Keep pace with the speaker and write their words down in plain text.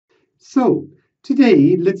So,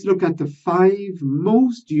 today let's look at the 5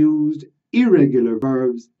 most used irregular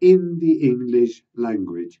verbs in the English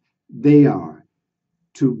language. They are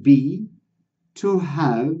to be, to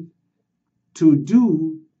have, to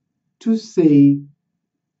do, to say,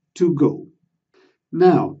 to go.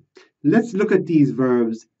 Now, let's look at these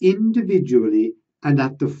verbs individually and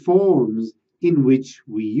at the forms in which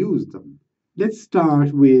we use them. Let's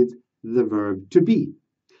start with the verb to be.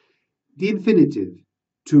 The infinitive,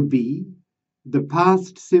 to be, the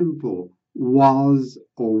past simple, was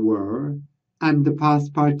or were, and the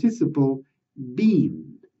past participle,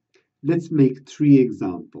 been. Let's make 3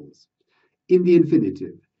 examples. In the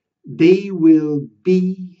infinitive, they will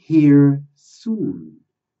be here soon.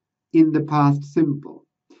 In the past simple,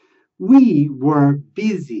 we were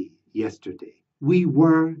busy yesterday. We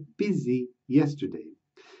were busy yesterday.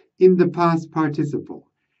 In the past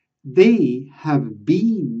participle, they have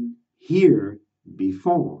been here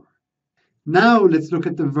before. Now let's look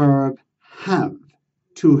at the verb have,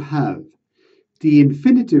 to have. The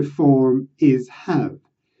infinitive form is have.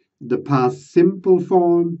 The past simple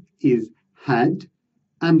form is had,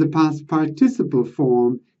 and the past participle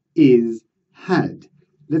form is had.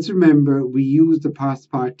 Let's remember we use the past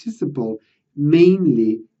participle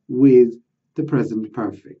mainly with the present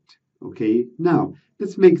perfect. Okay, now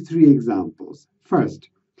let's make 3 examples. First,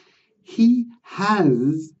 he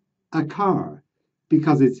has a car.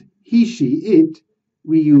 Because it's he, she, it,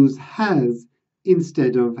 we use has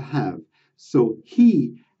instead of have. So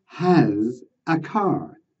he has a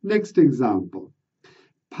car. Next example,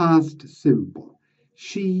 past simple.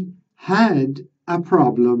 She had a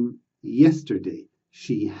problem yesterday.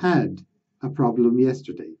 She had a problem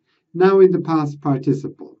yesterday. Now in the past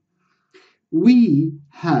participle, we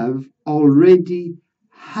have already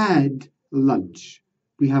had lunch.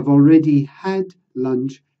 We have already had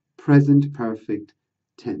lunch, present perfect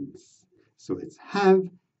tense. So it's have,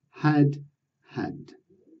 had, had.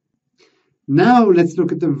 Now let's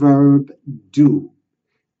look at the verb do.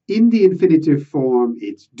 In the infinitive form,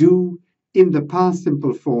 it's do. In the past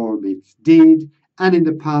simple form, it's did. And in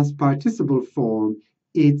the past participle form,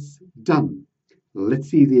 it's done. Let's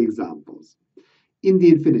see the examples. In the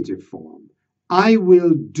infinitive form, I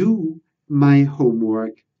will do my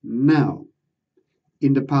homework now.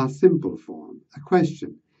 In the past simple form, a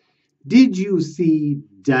question. Did you see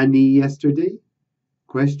Danny yesterday?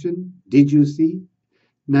 Question. Did you see?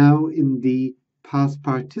 Now in the past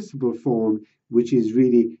participle form, which is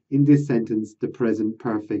really in this sentence the present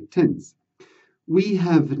perfect tense. We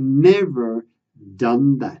have never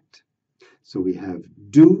done that. So we have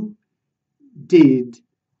do, did,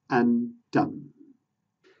 and done.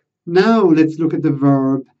 Now let's look at the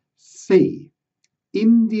verb say.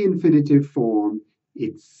 In the infinitive form,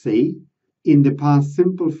 it's say. In the past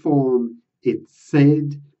simple form, it's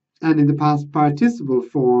said. And in the past participle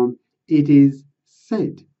form, it is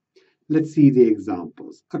said. Let's see the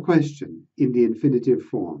examples. A question in the infinitive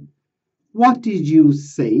form. What did you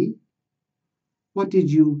say? What did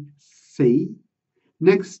you say?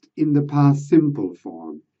 Next, in the past simple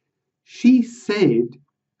form. She said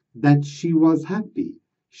that she was happy.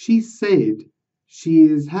 She said she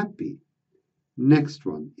is happy. Next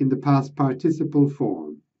one, in the past participle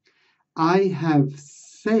form. I have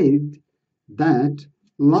said that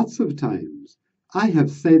lots of times. I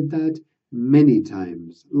have said that many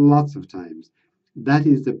times, lots of times. That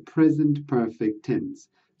is the present perfect tense.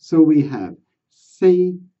 So we have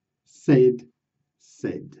say, said,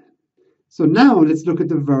 said. So now let's look at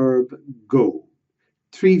the verb go.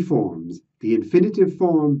 3 forms. The infinitive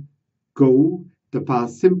form, go, the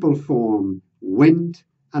past simple form, went,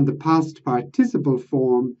 and the past participle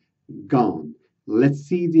form, gone. Let's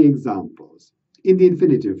see the examples. In the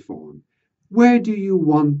infinitive form, where do you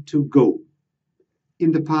want to go?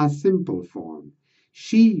 In the past simple form,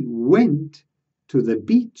 she went to the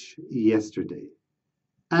beach yesterday.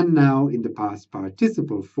 And now in the past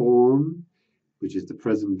participle form, which is the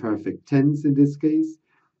present perfect tense in this case,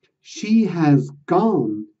 she has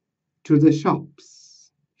gone to the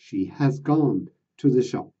shops. She has gone to the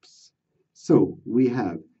shops. So we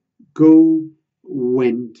have go,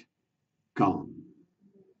 went, gone.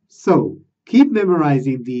 So keep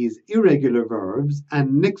memorizing these irregular verbs,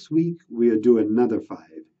 and next week we'll do another 5.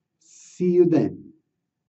 See you then.